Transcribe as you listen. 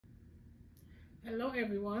Hello,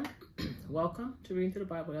 everyone. Welcome to Reading Through the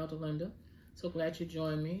Bible, Elder Linda. So glad you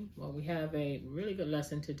joined me. Well, we have a really good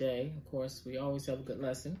lesson today. Of course, we always have a good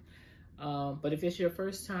lesson. But if it's your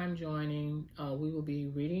first time joining, we will be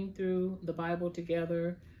reading through the Bible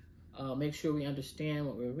together. Make sure we understand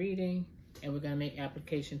what we're reading, and we're going to make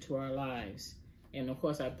application to our lives. And of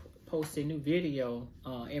course, I post a new video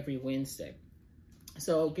every Wednesday.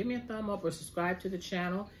 So give me a thumb up or subscribe to the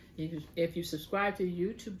channel. If you subscribe to the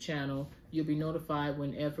YouTube channel, you'll be notified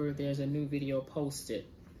whenever there's a new video posted.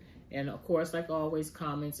 And of course, like always,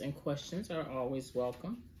 comments and questions are always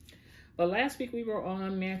welcome. But last week we were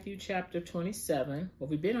on Matthew chapter 27. Well,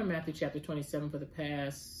 we've been on Matthew chapter 27 for the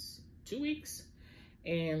past 2 weeks.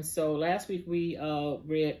 And so last week we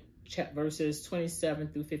read verses 27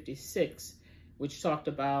 through 56, which talked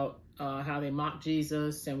about how they mocked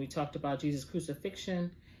Jesus, and we talked about Jesus'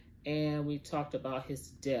 crucifixion, and we talked about his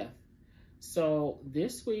death. So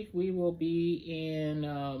this week we will be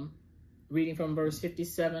in reading from verse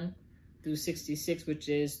 57 through 66, which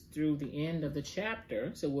is through the end of the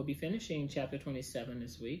chapter. So we'll be finishing chapter 27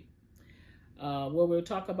 this week, where we'll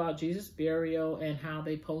talk about Jesus' burial and how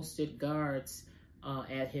they posted guards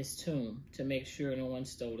at his tomb to make sure no one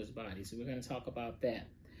stole his body. So we're going to talk about that.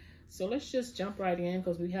 So let's just jump right in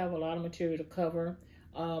because we have a lot of material to cover.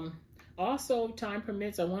 Also, time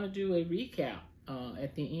permits, I want to do a recap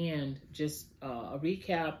at the end, just a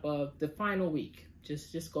recap of the final week.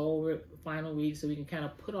 Just go over the final week so we can kind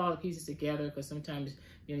of put all the pieces together, because sometimes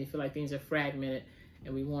you feel like things are fragmented,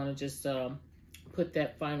 and we want to just put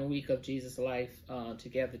that final week of Jesus' life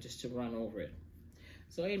together just to run over it.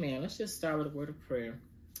 So amen. Let's just start with a word of prayer.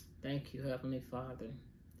 Thank you, Heavenly Father.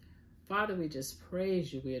 Father, we just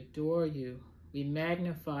praise you. We adore you. We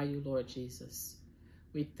magnify you, Lord Jesus.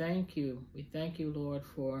 We thank you. We thank you, Lord,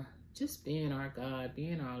 for just being our God,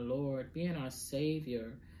 being our Lord, being our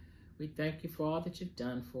Savior. We thank you for all that you've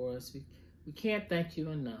done for us. We can't thank you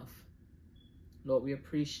enough. Lord, we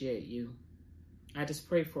appreciate you. I just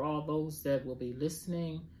pray for all those that will be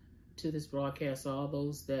listening to this broadcast, all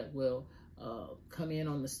those that will come in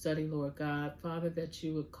on the study, Lord God. Father, that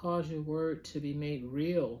you would cause your word to be made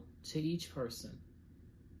real to each person.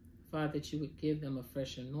 Father, that you would give them a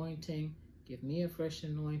fresh anointing. Give me a fresh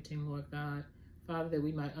anointing, Lord God. Father, that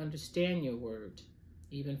we might understand your word,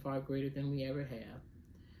 even far greater than we ever have.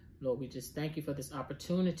 Lord, we just thank you for this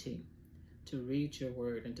opportunity to read your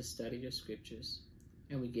word and to study your scriptures.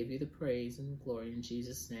 And we give you the praise and the glory in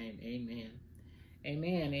Jesus' name. Amen.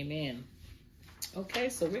 Amen. Amen. Okay,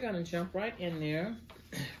 so we're going to jump right in there.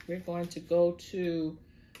 We're going to go to,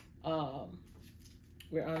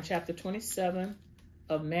 we're on chapter 27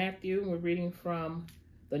 of Matthew. We're reading from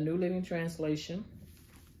the New Living Translation.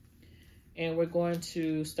 And we're going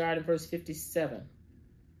to start at verse 57.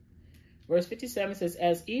 Verse 57 says,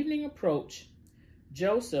 as evening approached,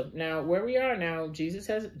 Joseph, now where we are now, Jesus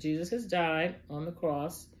has died on the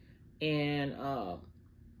cross, and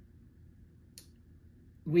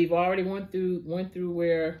we've already went through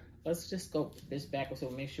where, let's just go this backwards so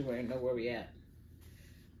we'll make sure we know where we're at.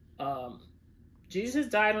 Jesus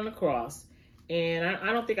died on the cross, and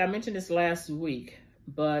I don't think I mentioned this last week,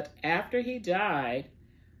 but after he died,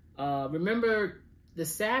 remember the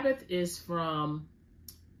Sabbath is from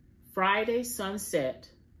Friday sunset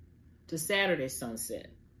to Saturday sunset.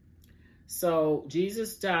 So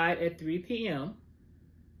Jesus died at 3 p.m.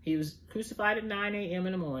 He was crucified at 9 a.m.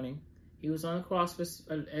 in the morning. He was on the cross for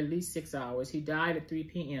at least 6 hours. He died at 3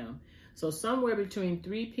 p.m. So somewhere between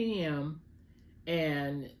 3 p.m.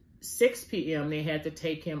 and 6 p.m. they had to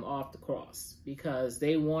take him off the cross, because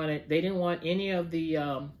they didn't want any of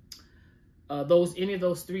the any of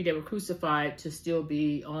those three that were crucified to still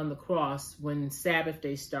be on the cross when Sabbath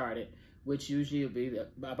day started, which usually will be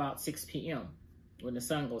about 6 p.m. when the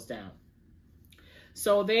sun goes down.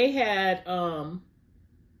 So they had the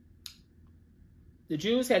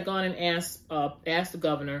Jews had gone and asked the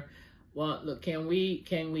governor, well, look, can we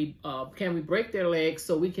break their legs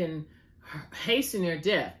so we can hasten their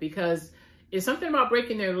death? Because it's something about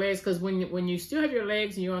breaking their legs, because when you still have your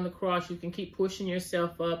legs and you're on the cross, you can keep pushing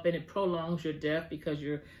yourself up, and it prolongs your death because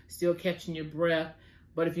you're still catching your breath.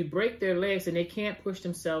 But if you break their legs and they can't push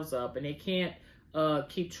themselves up, and they can't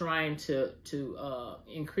keep trying to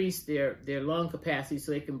increase their lung capacity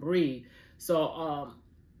so they can breathe. So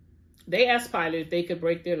they asked Pilate if they could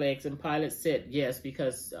break their legs, and Pilate said yes,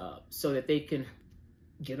 because so that they can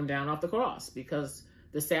get them down off the cross, because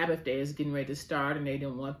the Sabbath day is getting ready to start, and they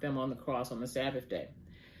didn't want them on the cross on the Sabbath day.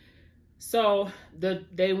 So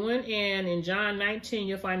they went in John 19,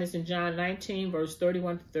 you'll find this in John 19, verse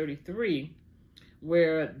 31 to 33,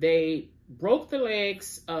 where they broke the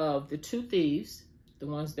legs of the two thieves, the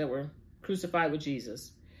ones that were crucified with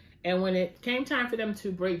Jesus. And when it came time for them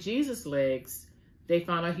to break Jesus' legs, they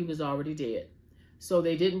found out he was already dead. So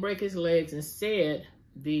they didn't break his legs. Instead,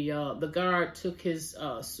 the guard took his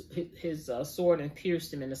sword and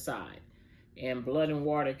pierced him in the side. And blood and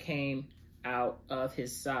water came out of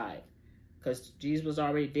his side. Because Jesus was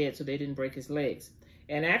already dead, so they didn't break his legs.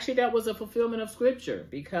 And actually, that was a fulfillment of Scripture.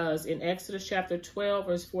 Because in Exodus chapter 12,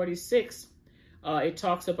 verse 46, it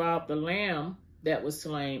talks about the lamb that was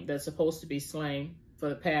slain, that's supposed to be slain for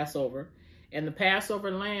the Passover. And the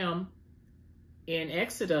Passover lamb in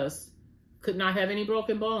Exodus could not have any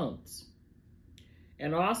broken bones.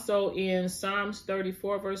 And also in Psalms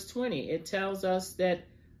 34, verse 20, it tells us that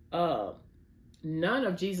none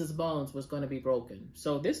of Jesus' bones was going to be broken.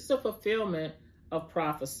 So this is a fulfillment of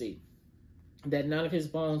prophecy, that none of his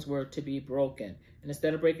bones were to be broken. And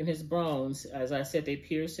instead of breaking his bones, as I said, they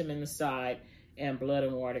pierced him in the side and blood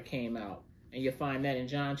and water came out. And you'll find that in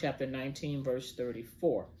John chapter 19, verse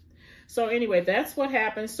 34. So anyway, that's what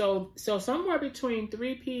happened. So somewhere between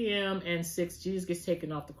 3 p.m. and 6, Jesus gets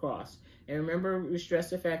taken off the cross. And remember, we stressed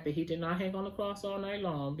the fact that he did not hang on the cross all night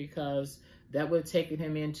long, because that would have taken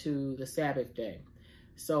him into the Sabbath day.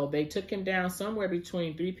 So they took him down somewhere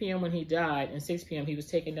between 3 p.m. when he died and 6 p.m. he was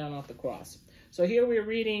taken down off the cross. So here we're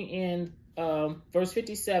reading in verse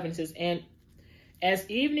 57. It says, "And as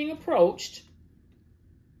evening approached,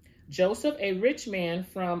 Joseph, a rich man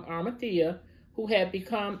from Arimathea, who had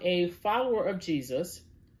become a follower of Jesus,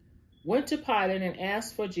 went to Pilate and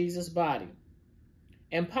asked for Jesus' body.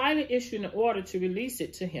 And Pilate issued an order to release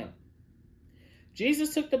it to him.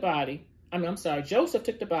 Joseph took the body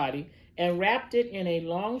and wrapped it in a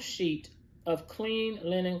long sheet of clean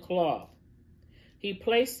linen cloth. He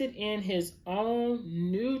placed it in his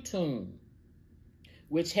own new tomb,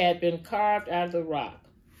 which had been carved out of the rock.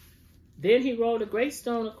 Then he rolled a great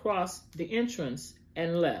stone across the entrance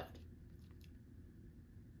and left.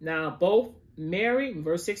 Now, both Mary,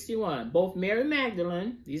 verse 61, both Mary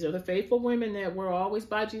Magdalene, these are the faithful women that were always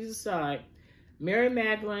by Jesus' side, Mary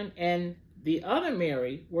Magdalene and the other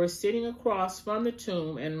Mary were sitting across from the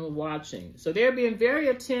tomb and were watching. So they're being very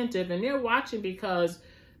attentive, and they're watching because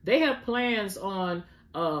they have plans on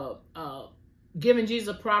giving Jesus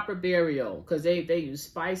a proper burial, because they use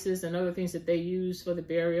spices and other things that they use for the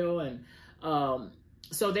burial. And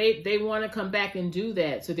so they want to come back and do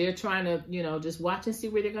that. So they're trying to, just watch and see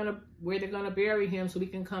where they're gonna bury him, so we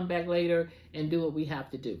can come back later and do what we have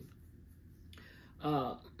to do.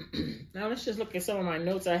 Now let's just look at some of my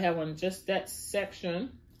notes I have on just that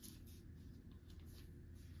section.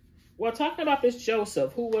 Well, talking about this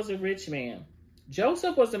Joseph, who was a rich man.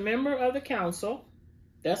 Joseph was a member of the council.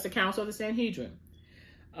 That's the council of the Sanhedrin.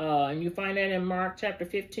 And you find that in Mark chapter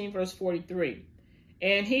 15, verse 43.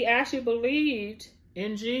 And he actually believed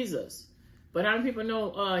in Jesus. But how many people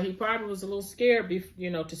know he probably was a little scared,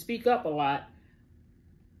 to speak up a lot.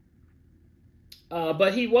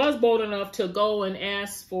 But he was bold enough to go and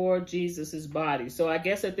ask for Jesus's body. So I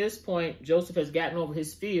guess at this point, Joseph has gotten over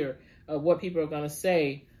his fear of what people are going to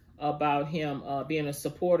say about him being a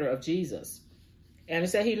supporter of Jesus. And it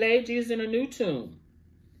said he laid Jesus in a new tomb.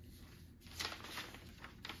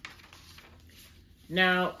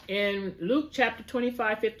 Now, in Luke chapter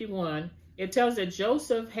 25:51, it tells that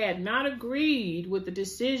Joseph had not agreed with the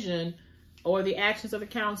decision or the actions of the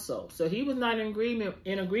council. So he was not in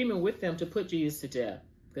agreement with them to put Jesus to death.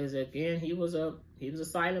 Because again, he was a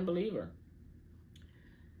silent believer.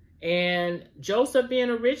 And Joseph being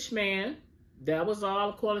a rich man, that was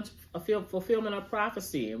all according to a fulfillment of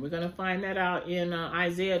prophecy. And we're going to find that out in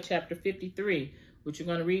Isaiah chapter 53, which you're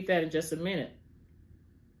going to read that in just a minute.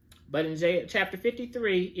 But in chapter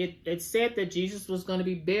 53, it said that Jesus was going to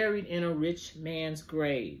be buried in a rich man's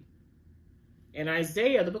grave. And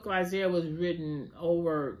Isaiah, the book of Isaiah was written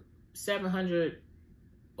over 700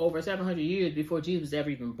 years before Jesus was ever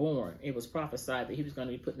even born. It was prophesied that he was going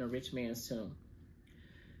to be put in a rich man's tomb.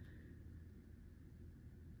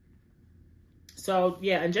 So,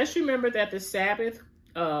 yeah, and just remember that the Sabbath,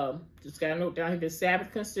 just got to note down here, the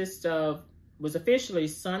Sabbath was officially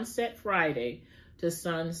sunset Friday to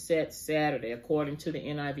sunset Saturday, according to the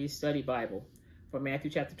NIV Study Bible for Matthew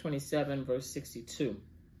chapter 27, verse 62.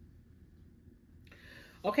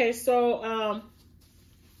 Okay, so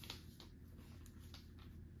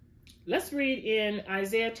let's read in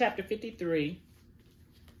Isaiah chapter 53.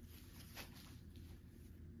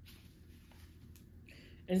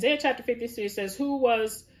 Isaiah chapter 53 says, who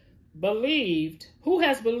has believed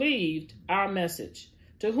our message?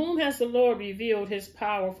 To whom has the Lord revealed his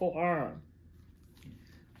powerful arm?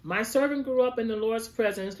 My servant grew up in the Lord's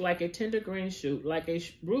presence like a tender green shoot, like a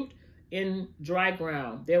root in dry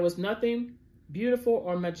ground. There was nothing beautiful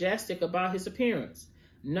or majestic about his appearance,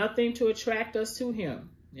 nothing to attract us to him.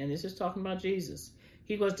 And this is talking about Jesus.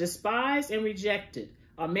 He was despised and rejected,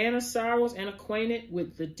 a man of sorrows and acquainted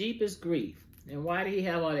with the deepest grief. And why did he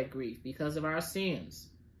have all that grief? Because of our sins.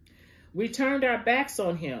 We turned our backs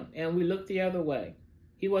on him and we looked the other way.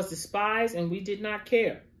 He was despised and we did not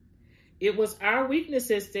care. It was our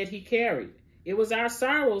weaknesses that he carried. It was our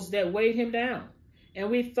sorrows that weighed him down.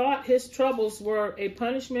 And we thought his troubles were a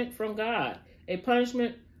punishment from God, a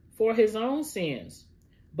punishment for his own sins.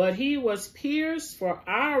 But he was pierced for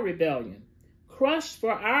our rebellion, crushed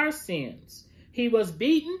for our sins. He was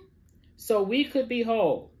beaten so we could be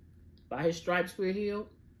whole. By his stripes we're healed.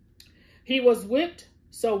 He was whipped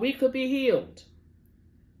so we could be healed.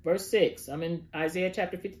 Verse 6, I'm in Isaiah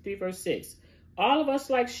chapter 53, verse 6. All of us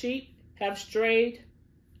like sheep have strayed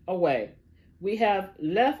away. We have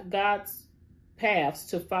left God's paths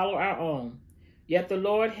to follow our own. Yet the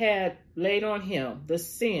Lord had laid on him the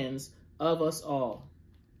sins of us all.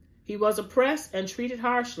 He was oppressed and treated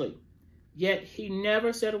harshly, yet he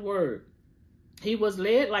never said a word. He was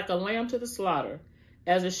led like a lamb to the slaughter,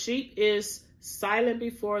 as a sheep is silent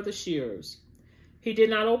before the shearers. He did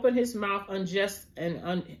not open his mouth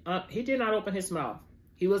he did not open his mouth.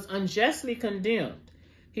 He was unjustly condemned.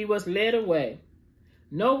 He was led away.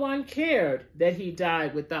 No one cared that he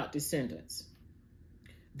died without descendants,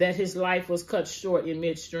 that his life was cut short in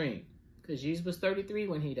midstream, because Jesus was 33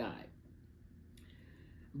 when he died.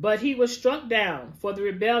 But he was struck down for the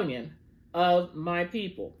rebellion of my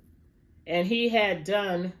people, and he had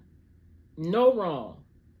done no wrong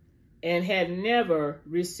and had never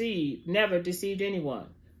deceived anyone.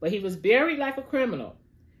 But he was buried like a criminal,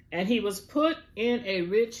 and he was put in a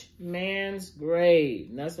rich man's grave.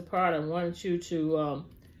 And that's the part I wanted you to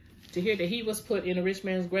hear, that he was put in a rich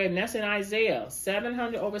man's grave. And that's in Isaiah,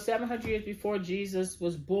 over 700 years before Jesus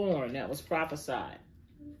was born. That was prophesied.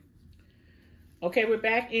 Okay, we're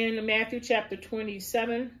back in Matthew chapter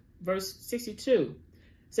 27, verse 62.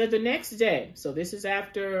 So the next day, so this is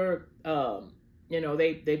after,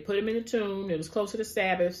 they put him in the tomb. It was close to the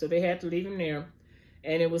Sabbath, so they had to leave him there.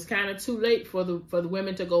 And it was kind of too late for the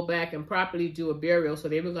women to go back and properly do a burial, so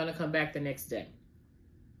they were going to come back the next day.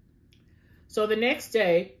 So the next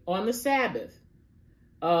day, on the Sabbath,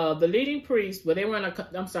 the leading priest, they weren't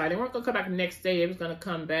going to come back the next day. They was going to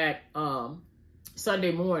come back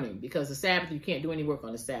Sunday morning, because the Sabbath, you can't do any work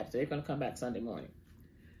on the Sabbath. So they're going to come back Sunday morning.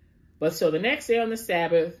 But so the next day on the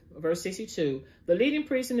Sabbath, verse 62, the leading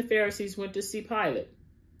priests and the Pharisees went to see Pilate.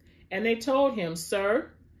 And they told him, "Sir,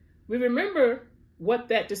 we remember what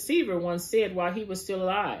that deceiver once said while he was still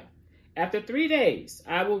alive. After 3 days,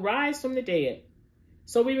 I will rise from the dead.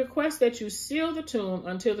 So we request that you seal the tomb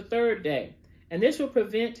until the third day. And this will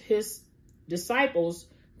prevent his disciples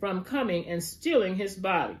from coming and stealing his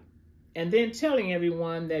body, and then telling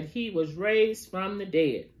everyone that he was raised from the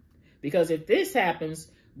dead. Because if this happens,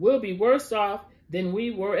 we'll be worse off than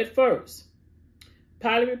we were at first."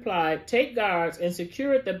 Pilate replied, "Take guards and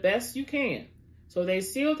secure it the best you can." So they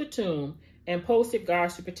sealed the tomb and posted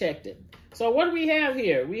guards to protect it. So what do we have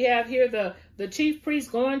here? We have here the chief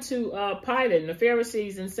priest going to Pilate and the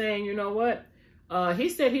Pharisees and saying, you know what? He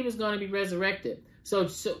said he was going to be resurrected. So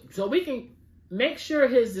we can make sure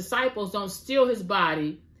his disciples don't steal his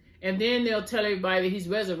body, and then they'll tell everybody that he's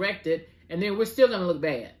resurrected, and then we're still going to look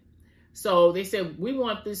bad. So they said, we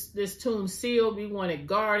want this tomb sealed. We want it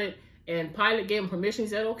guarded. And Pilate gave him permission. He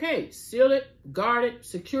said, okay, seal it, guard it,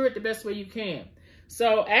 secure it the best way you can.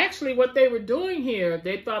 So actually what they were doing here,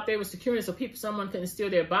 they thought they were securing so someone couldn't steal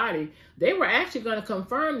their body. They were actually going to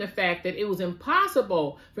confirm the fact that it was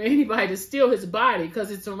impossible for anybody to steal his body, because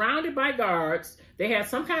it's surrounded by guards. They had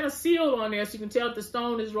some kind of seal on there so you can tell if the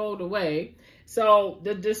stone is rolled away. So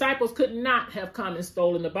the disciples could not have come and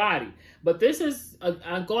stolen the body. But this is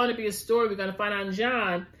going to be a story we're going to find out in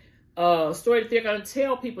John, a story that they're going to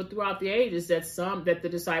tell people throughout the ages, that the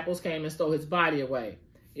disciples came and stole his body away.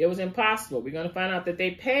 It was impossible. We're going to find out that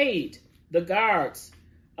they paid the guards.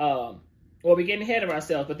 We're getting ahead of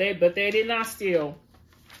ourselves, but they did not steal.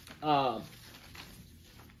 They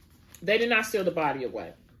did not steal the body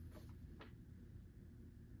away.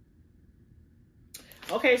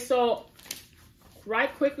 Okay, so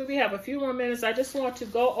right quickly, we have a few more minutes. I just want to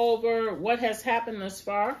go over what has happened thus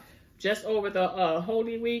far, just over the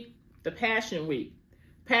Holy Week, the Passion Week.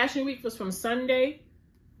 Passion Week was from Sunday,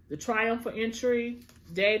 the triumphal entry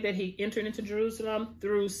day that he entered into Jerusalem,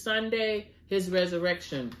 through Sunday, his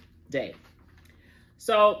resurrection day.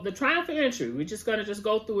 So the triumphal entry, we're just going to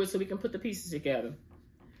go through it so we can put the pieces together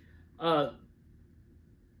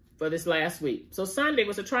for this last week. So Sunday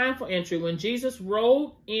was a triumphal entry when Jesus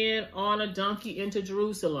rode in on a donkey into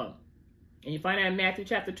Jerusalem. And you find that in Matthew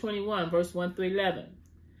chapter 21, verse 1 through 11.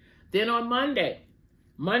 Then on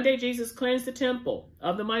Monday, Jesus cleansed the temple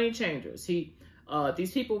of the money changers.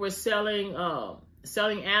 These people were selling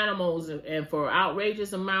animals and for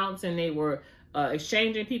outrageous amounts, and they were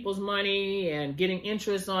exchanging people's money and getting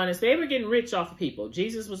interest on it. So they were getting rich off of people.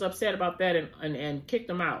 Jesus was upset about that and kicked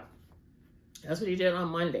them out. That's what he did on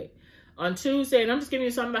Monday. On Tuesday, and I'm just giving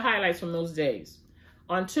you some of the highlights from those days.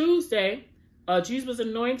 On Tuesday, Jesus was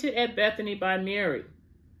anointed at Bethany by Mary.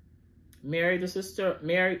 Mary, the sister,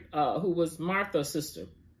 who was Martha's sister,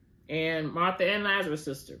 and Martha and Lazarus'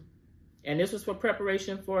 sister. And this was for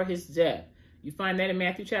preparation for his death. You find that in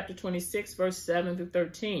Matthew chapter 26, verse 7 through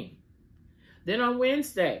 13. Then on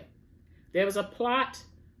Wednesday, there was a plot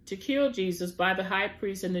to kill Jesus by the high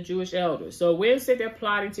priest and the Jewish elders. So Wednesday, they're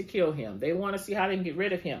plotting to kill him. They want to see how they can get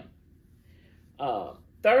rid of him.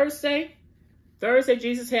 Thursday,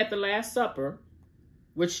 Jesus had the Last Supper,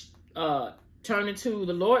 which turned into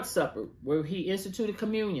the Lord's Supper, where he instituted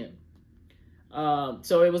communion.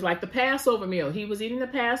 So it was like the Passover meal. He was eating the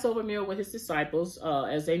Passover meal with his disciples,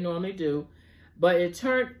 as they normally do. But it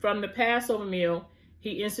turned from the Passover meal,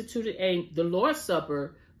 he instituted the Lord's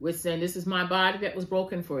Supper, with saying, this is my body that was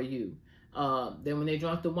broken for you. Then when they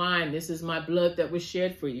drank the wine, this is my blood that was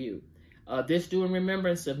shed for you. This do in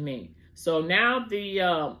remembrance of me. So now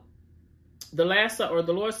the Last Supper, or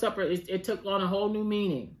the Lord's Supper, it took on a whole new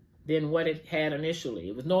meaning than what it had initially.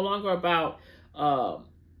 It was no longer about the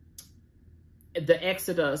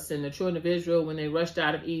Exodus and the children of Israel when they rushed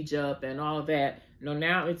out of Egypt and all of that. No,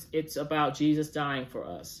 now it's about Jesus dying for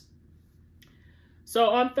us.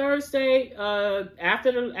 So on Thursday,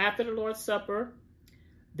 after the Lord's Supper,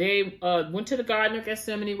 they went to the Garden of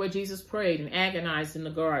Gethsemane, where Jesus prayed and agonized in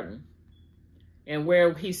the garden, and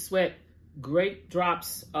where he sweat great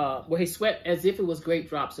drops, where he sweat as if it was great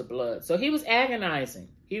drops of blood. So he was agonizing.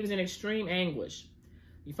 He was in extreme anguish.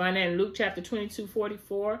 You find that in Luke chapter 22,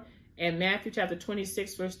 44, and Matthew chapter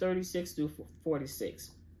 26, verse 36 through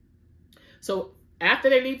 46. So after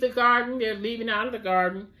they leave the garden, they're leaving out of the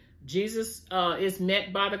garden. Jesus is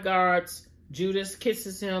met by the guards. Judas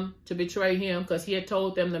kisses him to betray him, because he had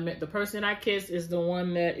told them the person I kiss is the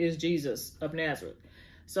one that is Jesus of Nazareth.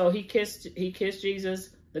 So he kissed Jesus.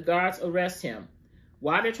 The guards arrest him.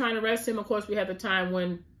 While they're trying to arrest him, of course, we have the time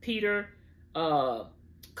when Peter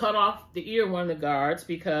cut off the ear of one of the guards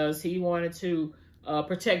because he wanted to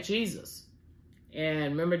protect Jesus.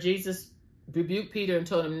 And remember, Jesus rebuked Peter and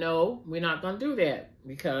told him, no, we're not going to do that,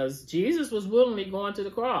 because Jesus was willingly going to the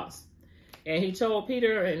cross. And he told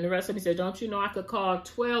Peter and the rest of them, he said, don't you know I could call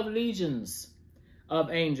 12 legions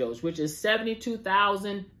of angels, which is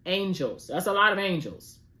 72,000 angels. That's a lot of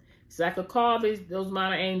angels. So I could call those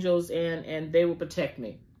amount of angels and they will protect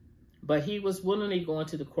me. But he was willingly going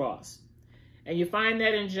to the cross. And you find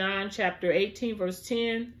that in John chapter 18, verse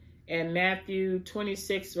 10, and Matthew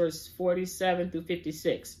 26, verse 47 through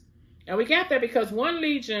 56. And we got that because one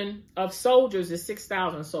legion of soldiers is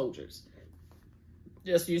 6,000 soldiers.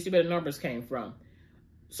 Just so you see where the numbers came from.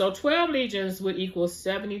 So 12 legions would equal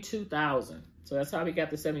 72,000. So that's how we got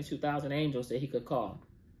the 72,000 angels that he could call.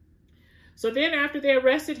 So then after they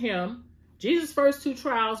arrested him, Jesus' first two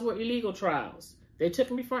trials were illegal trials. They took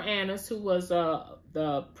him before Annas, who was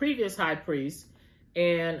the previous high priest.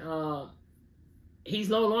 And he's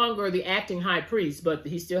no longer the acting high priest, but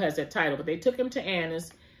he still has that title. But they took him to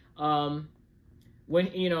Annas. When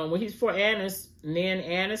he's for Annas, and then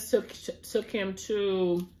Annas took him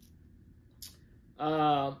to,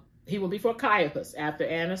 he went before Caiaphas. After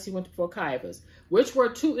Annas, he went before Caiaphas, which were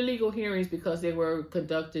two illegal hearings because they were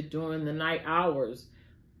conducted during the night hours,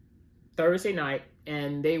 Thursday night,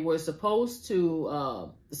 and they were supposed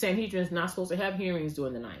to, the Sanhedrin's not supposed to have hearings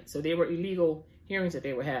during the night. So they were illegal hearings that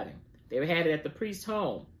they were having. They were had it at the priest's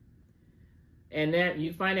home. And that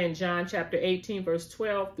you find in John chapter 18, verse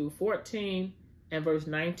 12 through 14, and verse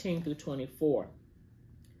 19 through 24.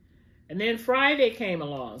 And then Friday came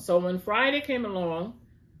along. So when Friday came along,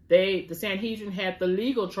 the Sanhedrin had the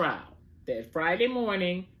legal trial. That Friday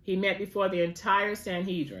morning, he met before the entire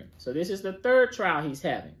Sanhedrin. So this is the third trial he's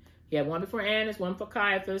having. He had one before Annas, one for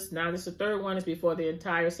Caiaphas. Now this is the third one is before the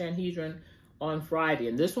entire Sanhedrin on Friday.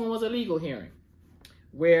 And this one was a legal hearing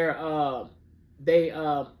where they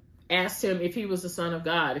asked him if he was the Son of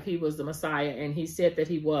God, if he was the Messiah, and he said that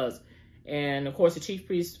he was. And of course, the chief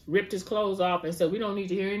priest ripped his clothes off and said, we don't need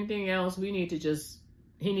to hear anything else. We need to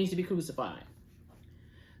he needs to be crucified.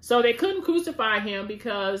 So they couldn't crucify him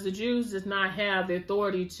because the Jews did not have the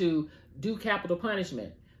authority to do capital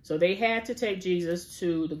punishment. So they had to take Jesus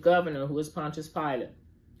to the governor, who was Pontius Pilate.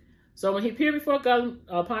 So when he appeared before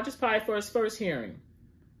Pontius Pilate for his first hearing,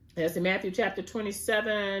 That's in Matthew chapter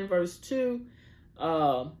 27, verse 2,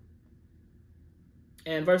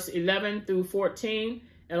 and verse 11 through 14,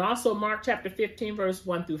 and also Mark chapter 15, verse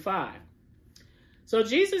 1 through 5. So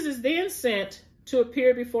Jesus is then sent to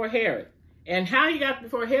appear before Herod. And how he got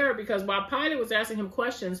before Herod, because while Pilate was asking him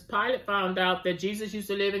questions, Pilate found out that Jesus used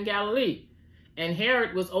to live in Galilee, and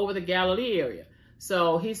Herod was over the Galilee area.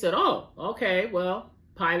 So he said, oh, okay, well,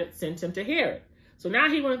 Pilate sent him to Herod. So now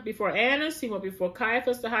he went before Annas, he went before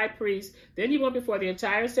Caiaphas, the high priest, then he went before the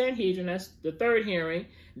entire Sanhedrin, that's the third hearing,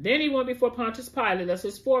 then he went before Pontius Pilate, that's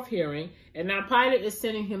his fourth hearing, and now Pilate is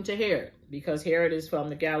sending him to Herod, because Herod is from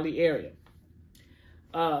the Galilee area.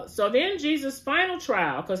 So then Jesus' final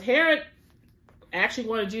trial, because Herod actually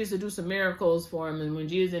wanted Jesus to do some miracles for him, and when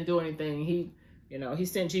Jesus didn't do anything, he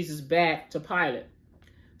sent Jesus back to Pilate.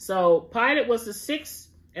 So Pilate was the sixth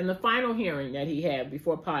and the final hearing that he had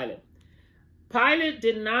before Pilate. Pilate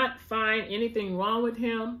did not find anything wrong with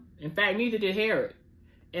him. In fact, neither did Herod.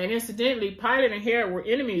 And incidentally, Pilate and Herod were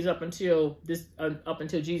enemies up until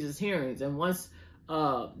Jesus' hearings. And once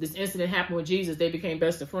this incident happened with Jesus, they became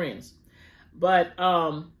best of friends. But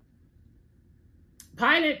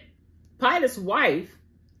Pilate's wife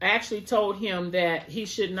actually told him that he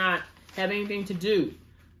should not have anything to do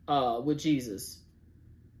with Jesus,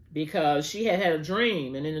 because she had a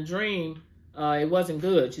dream, and in the dream, it wasn't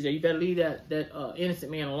good. She said, you better leave that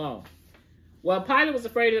innocent man alone. Well, Pilate was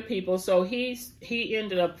afraid of the people, so he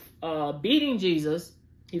ended up beating Jesus.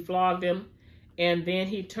 He flogged him, and then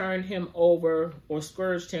he turned him over, or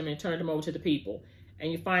scourged him, and turned him over to the people.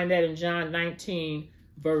 And you find that in John 19,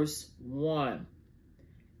 verse 1.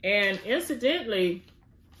 And incidentally,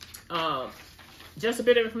 just a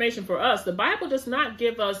bit of information for us, the Bible does not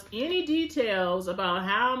give us any details about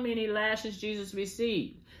how many lashes Jesus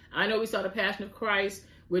received. I know we saw the Passion of Christ,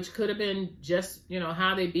 which could have been just,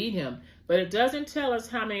 how they beat him, but it doesn't tell us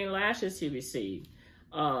how many lashes he received.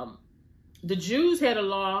 The Jews had a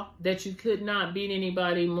law that you could not beat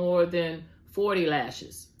anybody more than 40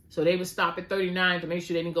 lashes. So they would stop at 39 to make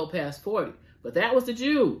sure they didn't go past 40. But that was the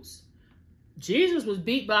Jews. Jesus was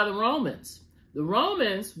beat by the Romans. The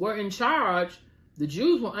Romans were in charge. The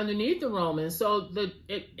Jews were underneath the Romans. So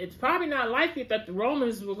it's probably not likely that the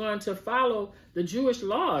Romans were going to follow the Jewish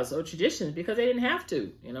laws or traditions, because they didn't have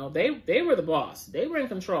to. They were the boss. They were in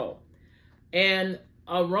control. And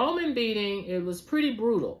a Roman beating, it was pretty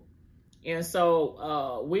brutal. And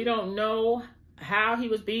so we don't know how he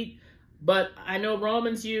was beat, but I know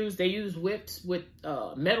Romans used whips with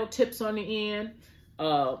metal tips on the end.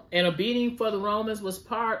 And a beating for the Romans was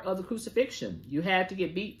part of the crucifixion. You had to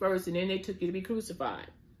get beat first, and then they took you to be crucified.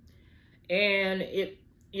 And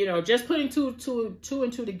just putting two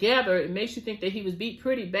and two together, it makes you think that he was beat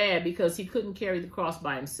pretty bad, because he couldn't carry the cross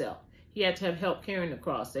by himself. He had to have help carrying the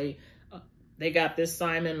cross. They got this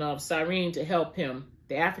Simon of Cyrene to help him,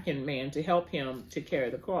 the African man, to help him to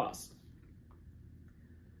carry the cross.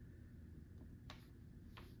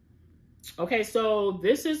 Okay, so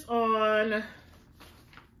this is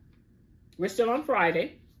we're still on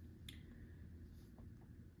Friday.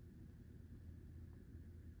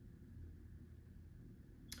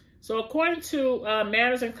 So according to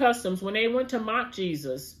Manners and Customs, when they went to mock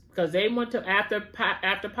Jesus, because they went to,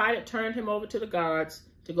 after Pilate turned him over to the guards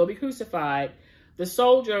to go be crucified, the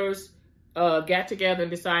soldiers got together and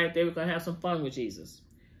decided they were going to have some fun with Jesus.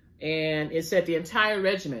 And it said the entire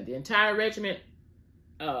regiment,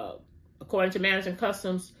 according to Manners and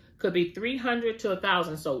Customs, could be 300 to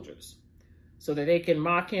 1,000 soldiers, so that they can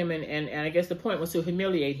mock him, and I guess the point was to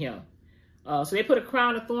humiliate him. So they put a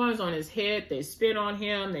crown of thorns on his head, they spit on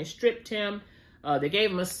him, they stripped him, they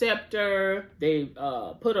gave him a scepter, they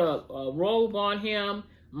put a robe on him,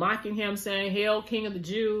 mocking him, saying, "Hail, King of the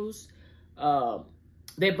Jews."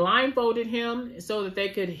 They blindfolded him so that they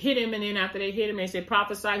could hit him, and then after they hit him, they said,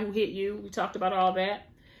 "Prophesy who hit you." We talked about all that.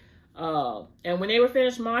 And when they were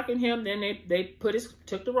finished mocking him, then they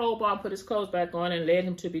took the robe on, put his clothes back on, and led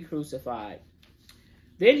him to be crucified.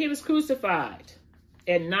 Then he was crucified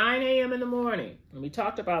at 9 a.m. in the morning, and we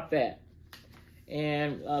talked about that.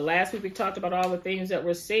 And last week we talked about all the things that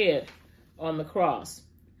were said on the cross.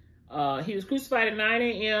 He was crucified at 9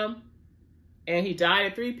 a.m. and he died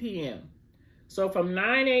at 3 p.m. So from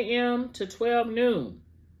 9 a.m. to 12 noon,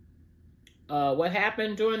 what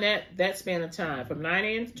happened during that span of time, from 9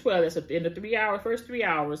 a.m. to 12, that's in the first 3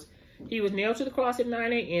 hours, he was nailed to the cross at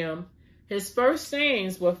 9 a.m. His first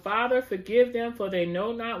sayings were, "Father, forgive them, for they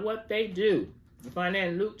know not what they do." You find that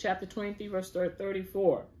in Luke chapter 23, verse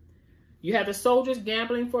 34. You have the soldiers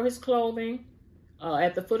gambling for his clothing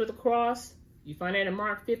at the foot of the cross. You find that in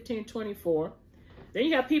Mark 15:24. Then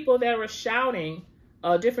you have people that were shouting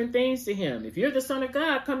different things to him. If you're the Son of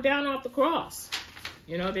God, come down off the cross.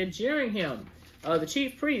 You know, they're jeering him. The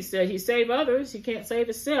chief priest said he saved others, he can't save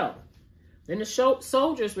himself. Then the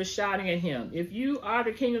soldiers were shouting at him, if you are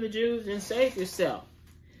the king of the Jews, then save yourself.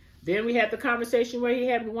 Then we had the conversation where he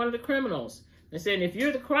had with one of the criminals and said, if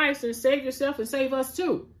you're the Christ, then save yourself and save us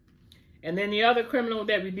too. And then the other criminal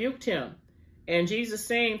that rebuked him, and Jesus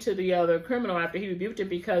saying to the other criminal after he rebuked him,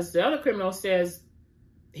 because the other criminal says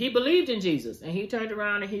he believed in Jesus, and he turned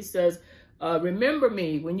around and he says, remember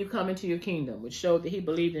me when you come into your kingdom, which showed that he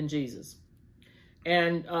believed in Jesus.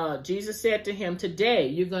 And Jesus said to him, today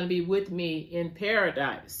you're going to be with me in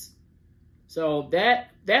paradise. So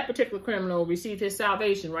that particular criminal received his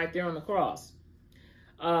salvation right there on the cross.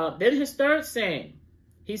 Then his third saying,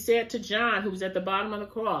 he said to John, who was at the bottom of the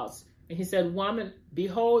cross, and he said, woman,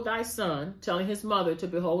 behold thy son, telling his mother to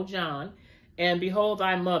behold John, and behold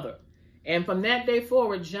thy mother. And from that day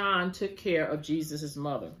forward, John took care of Jesus'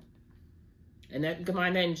 mother. And that, you can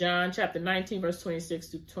find that in John chapter 19, verse 26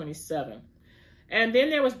 to 27. And then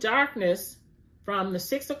there was darkness from the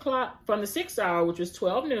 6th hour, which was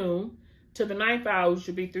 12 noon, to the 9th hour, which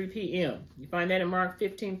would be 3 p.m. You find that in Mark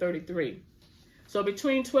 15:33. So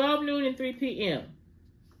between 12 noon and 3 p.m.,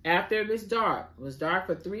 after it was dark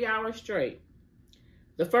for 3 hours straight,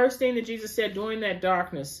 the first thing that Jesus said during that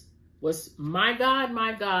darkness was, my God,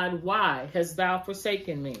 why hast thou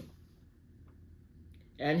forsaken me?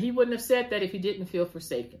 And he wouldn't have said that if he didn't feel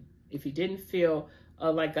forsaken, if he didn't feel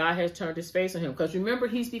like God has turned his face on him. Because remember,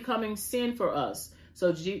 he's becoming sin for us.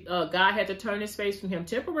 So God had to turn his face from him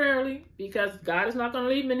temporarily, because God is not going to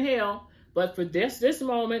leave him in hell. But for this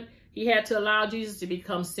moment, he had to allow Jesus to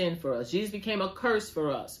become sin for us. Jesus became a curse for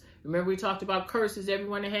us. Remember, we talked about curses,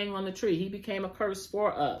 everyone hanging on the tree. He became a curse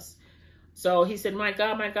for us. So he said, my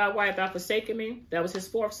God, why hast thou forsaken me? That was his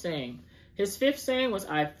fourth saying. His fifth saying was,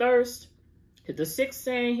 I thirst. The sixth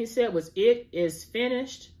saying he said was, it is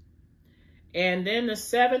finished. And then the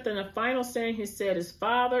seventh and the final saying he said is,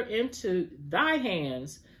 Father, into thy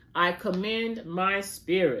hands I commend my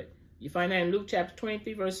spirit. You find that in Luke chapter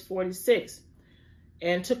 23, verse 46.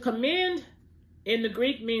 And to commend in the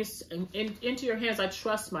Greek means into your hands I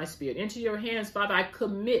trust my spirit. Into your hands, Father, I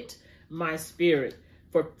commit my spirit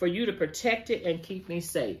for you to protect it and keep me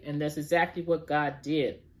safe. And that's exactly what God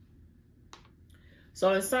did.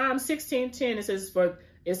 So in Psalm 16:10,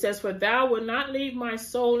 it says, for thou wilt not leave my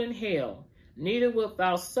soul in hell, neither wilt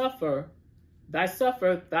thou suffer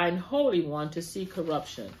thine Holy One to see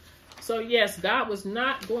corruption. So yes, God was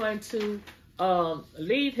not going to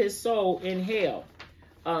leave his soul in hell.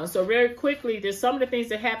 So very quickly, there's some of the things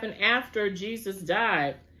that happened after Jesus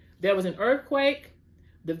died. There was an earthquake.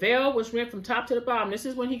 The veil was rent from top to the bottom. This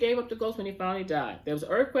is when he gave up the ghost, when he finally died. There was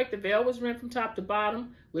an earthquake. The veil was rent from top to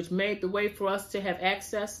bottom, which made the way for us to have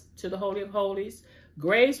access to the Holy of Holies.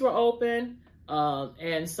 Graves were open,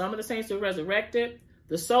 and some of the saints were resurrected.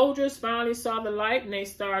 The soldiers finally saw the light, and they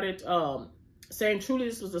started saying, truly,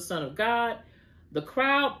 this was the Son of God. The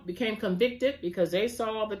crowd became convicted because they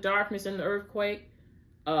saw the darkness in the earthquake.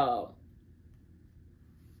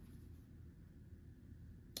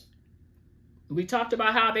 We talked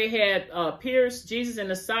about how they had pierced Jesus in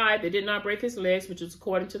the side. They did not break his legs, which was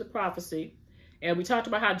according to the prophecy. And we talked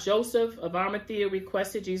about how Joseph of Arimathea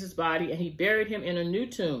requested Jesus' body, and he buried him in a new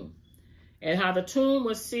tomb. And how the tomb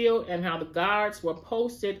was sealed, and how the guards were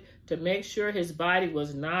posted to make sure his body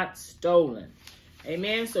was not stolen.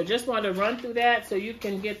 Amen. So just wanted to run through that so you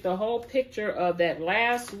can get the whole picture of that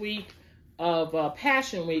last week of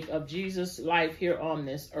Passion Week of Jesus' life here on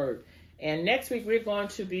this earth. And next week, we're going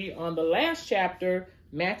to be on the last chapter,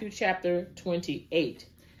 Matthew chapter 28.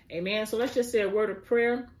 Amen. So let's just say a word of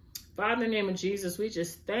prayer. Father, in the name of Jesus, we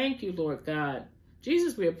just thank you, Lord God.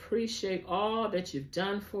 Jesus, we appreciate all that you've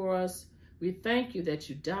done for us. We thank you that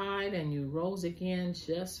you died and you rose again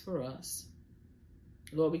just for us.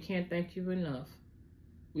 Lord, we can't thank you enough.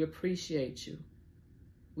 We appreciate you.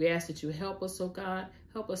 We ask that you help us, oh God.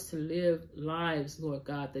 Help us to live lives, Lord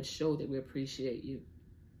God, that show that we appreciate you.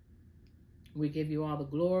 We give you all the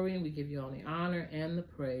glory, and we give you all the honor and the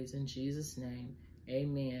praise in Jesus' name.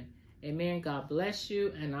 Amen. Amen. God bless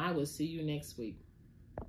you, and I will see you next week.